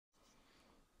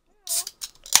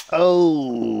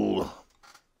Oh.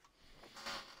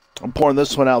 I'm pouring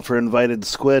this one out for invited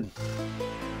squid.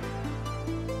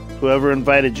 Whoever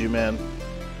invited you, man.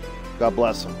 God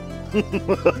bless him.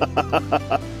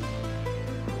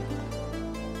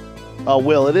 Oh,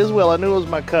 Will. It is Will. I knew it was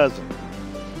my cousin.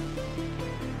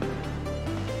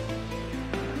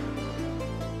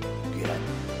 God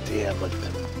damn, look at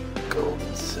them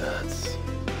golden suds.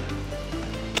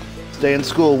 Stay in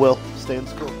school, Will. Stay in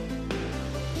school.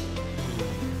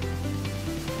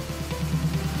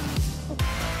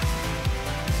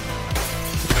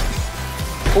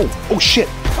 Oh shit.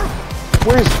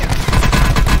 Where is it?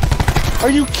 Are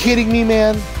you kidding me,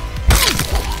 man?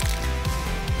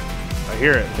 I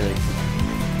hear it.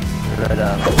 Right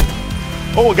on.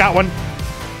 Oh, I got one.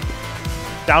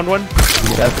 Downed one.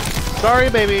 Yep. Sorry,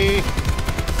 baby.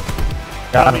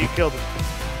 Got him. You killed him.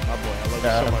 Oh boy, I love you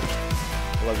so much.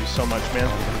 I love you so much, man.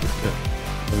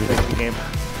 Thank the game.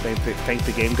 Thank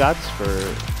the game gods for.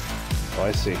 Oh,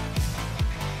 I see.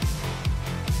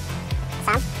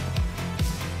 Sam?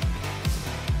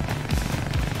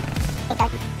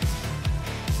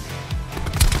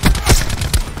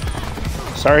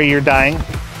 Sorry you're dying.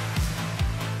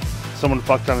 Someone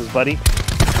fucked on his buddy.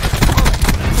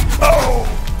 Oh!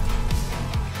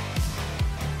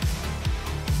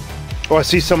 Oh, I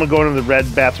see someone going to the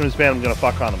red bathrooms, man. I'm gonna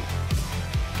fuck on him.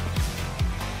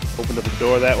 Opened up the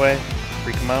door that way.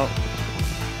 Freak him out.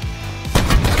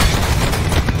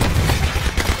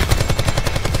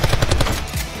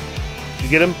 Did you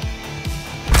get him?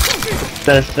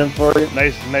 Finished him for you.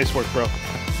 Nice work, bro.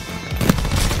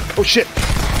 Oh shit!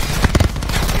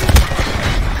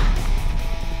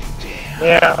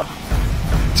 Yeah.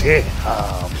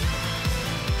 Damn.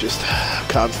 Just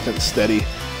constant, steady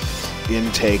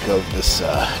intake of this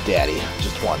daddy.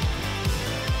 Just one.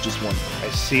 Just one. I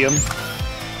see him.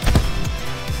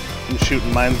 I'm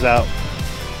shooting mines out.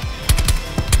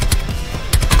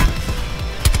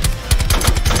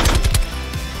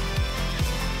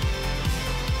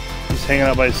 He's hanging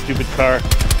out by his stupid car.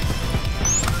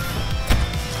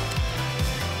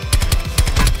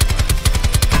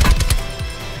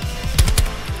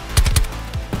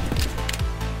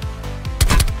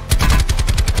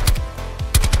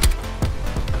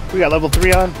 We got level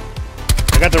 3 on.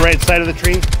 I got the right side of the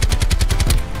tree.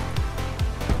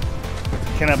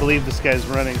 Cannot believe this guy's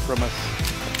running from us.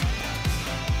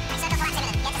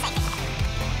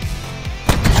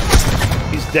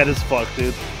 He's dead as fuck,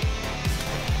 dude.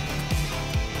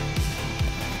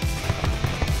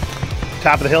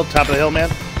 Top of the hill, man.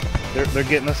 They're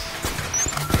getting us.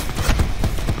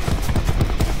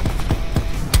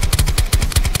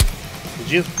 Did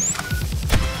you?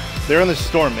 They're in the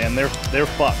storm, man. They're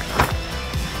fucked.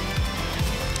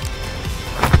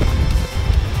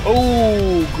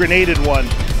 Oh, grenaded one.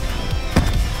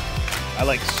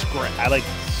 I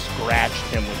scratched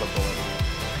him with a bullet.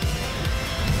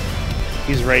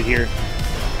 He's right here.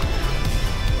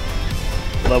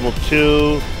 Level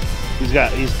 2.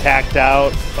 He's tacked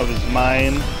out of his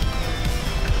mine,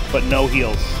 but no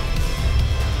heals.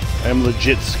 I'm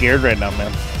legit scared right now,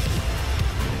 man.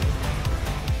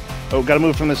 Oh, gotta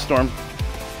move from this storm.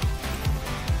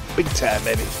 Big time,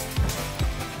 baby.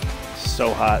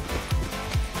 So hot.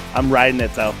 I'm riding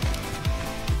it, though.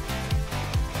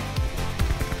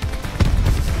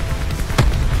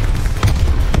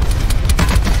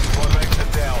 One makes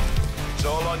it down. It's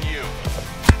all on you.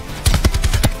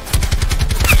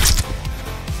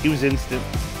 He was instant.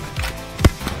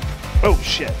 Oh,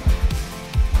 shit.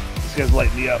 This guy's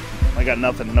lighting me up. I got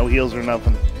nothing. No heals or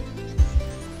nothing.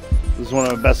 This is one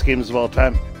of the best games of all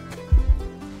time.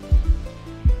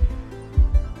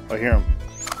 I hear him.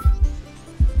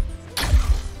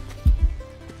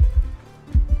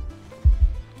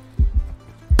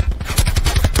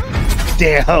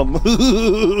 Damn.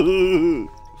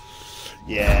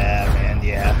 Yeah, man,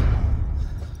 yeah.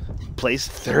 Placed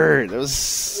 3rd. That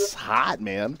was hot,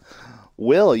 man.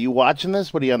 Will, are you watching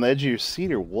this? What, are you on the edge of your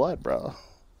seat or what, bro?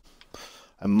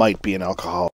 I might be an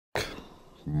alcoholic.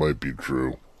 Might be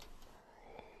true.